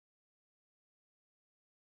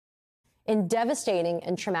In devastating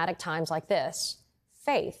and traumatic times like this,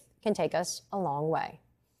 faith can take us a long way.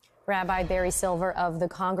 Rabbi Barry Silver of the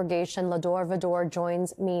congregation Lador Vador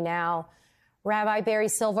joins me now. Rabbi Barry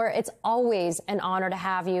Silver, it's always an honor to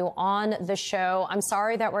have you on the show. I'm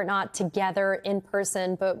sorry that we're not together in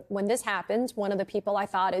person, but when this happens, one of the people I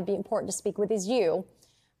thought it'd be important to speak with is you,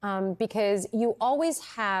 because you always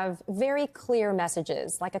have very clear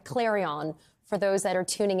messages, like a clarion for those that are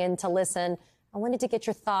tuning in to listen. I wanted to get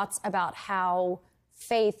your thoughts about how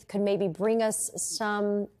faith could maybe bring us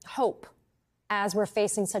some hope as we're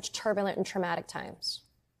facing such turbulent and traumatic times.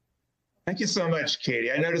 Thank you so much, Katie.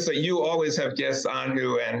 I notice that you always have guests on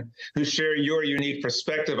who share your unique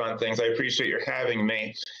perspective on things. I appreciate your having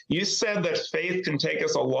me. You said that faith can take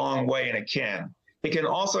us a long way, and it can. It can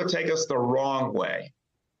also take us the wrong way.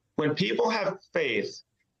 When people have faith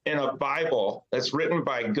in a Bible that's written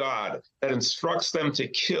by God that instructs them to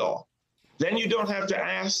kill, then you don't have to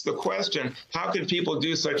ask the question, how can people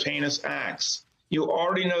do such heinous acts? You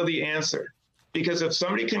already know the answer. Because if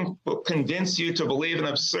somebody can convince you to believe in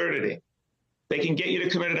absurdity, they can get you to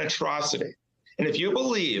commit an atrocity. And if you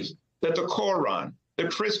believe that the Quran, the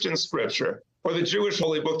Christian scripture, or the Jewish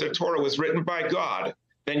holy book, the Torah, was written by God,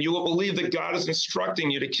 then you will believe that God is instructing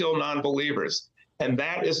you to kill non-believers. And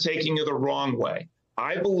that is taking you the wrong way.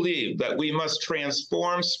 I believe that we must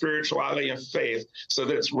transform spirituality and faith so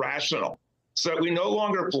that it's rational, so that we no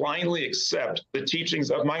longer blindly accept the teachings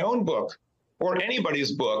of my own book or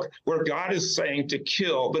anybody's book where God is saying to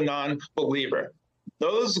kill the non-believer.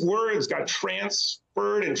 Those words got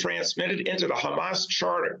transferred and transmitted into the Hamas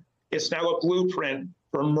charter. It's now a blueprint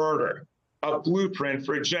for murder, a blueprint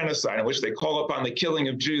for genocide, in which they call upon the killing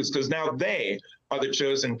of Jews, because now they are the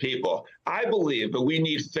chosen people. I believe that we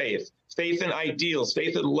need faith, faith in ideals,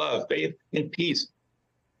 faith in love, faith in peace,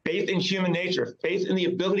 faith in human nature, faith in the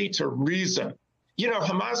ability to reason. You know,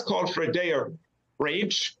 Hamas called for a day of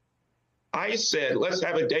rage. I said, let's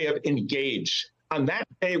have a day of engage. On that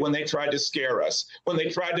day when they tried to scare us, when they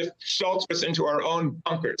tried to shelter us into our own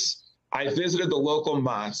bunkers, I visited the local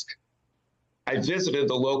mosque. I visited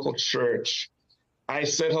the local church. I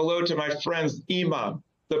said hello to my friends, Imam,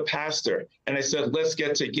 the pastor, and I said, let's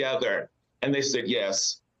get together. And they said,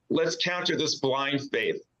 yes, let's counter this blind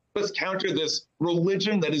faith. Let's counter this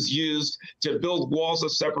religion that is used to build walls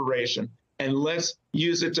of separation, and let's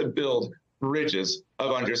use it to build bridges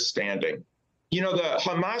of understanding. You know, the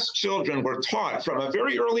Hamas children were taught from a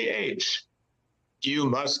very early age, you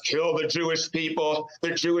must kill the Jewish people.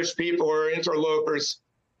 The Jewish people are interlopers.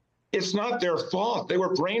 It's not their fault. They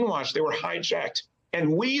were brainwashed. They were hijacked.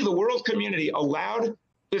 And we, the world community, allowed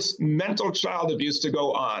this mental child abuse to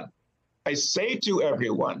go on. I say to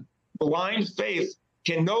everyone, blind faith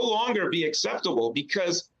can no longer be acceptable,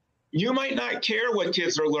 because you might not care what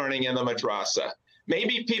kids are learning in the madrasa.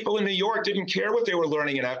 Maybe people in New York didn't care what they were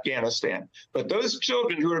learning in Afghanistan, but those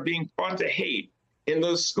children who are being taught to hate in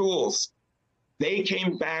those schools, they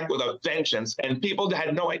came back with a vengeance, and people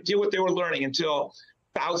had no idea what they were learning until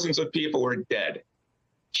thousands of people were dead.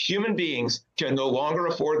 Human beings can no longer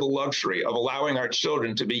afford the luxury of allowing our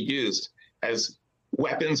children to be used as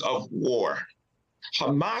weapons of war.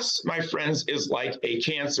 Hamas, my friends, is like a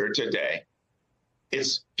cancer today.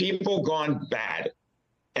 It's people gone bad.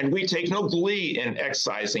 And we take no glee in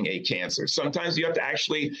excising a cancer. Sometimes you have to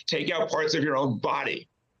actually take out parts of your own body.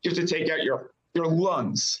 You have to take out your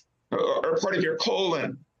lungs or part of your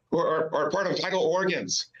colon or part of vital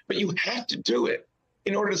organs. But you have to do it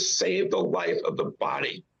in order to save the life of the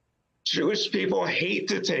body. Jewish people hate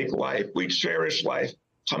to take life. We cherish life.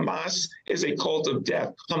 Hamas is a cult of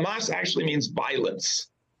death. Hamas actually means violence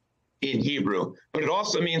in Hebrew, but it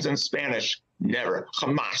also means in Spanish, never,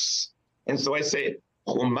 Hamas. And so I say,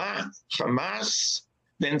 jamás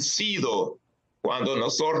vencido cuando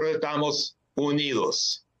nosotros estamos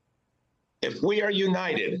unidos. If we are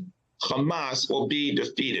united, Hamas will be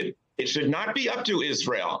defeated. It should not be up to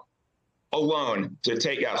Israel alone to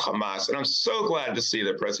take out Hamas. And I'm so glad to see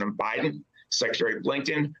that President Biden, Secretary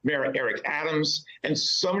Blinken, Mayor Eric Adams, and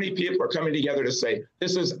so many people are coming together to say,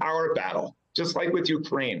 this is our battle, just like with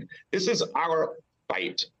Ukraine. This is our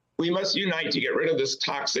fight. We must unite to get rid of this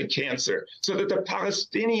toxic cancer so that the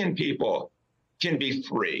Palestinian people can be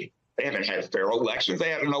free. They haven't had fair elections. They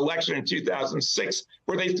had an election in 2006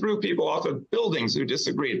 where they threw people off of buildings who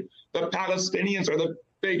disagreed. The Palestinians are the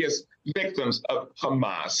biggest victims of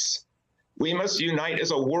Hamas. We must unite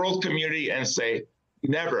as a world community and say,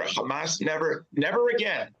 never, Hamas, never, never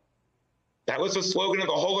again. That was the slogan of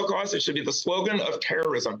the Holocaust. It should be the slogan of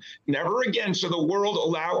terrorism. Never again should the world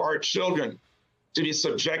allow our children to be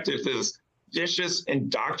subjected to this vicious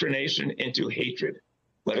indoctrination into hatred.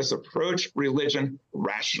 Let us approach religion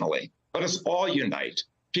rationally. Let us all unite.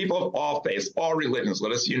 People of all faiths, all religions,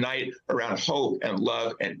 let us unite around hope and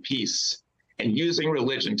love and peace, and using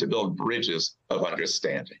religion to build bridges of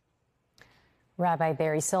understanding. Rabbi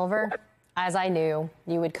Barry Silver, as I knew,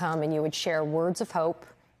 you would come and you would share words of hope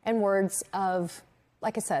and words of,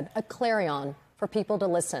 like I said, a clarion for people to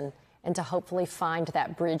listen and to hopefully find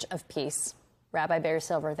that bridge of peace. Rabbi Barry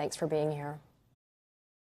Silver, thanks for being here.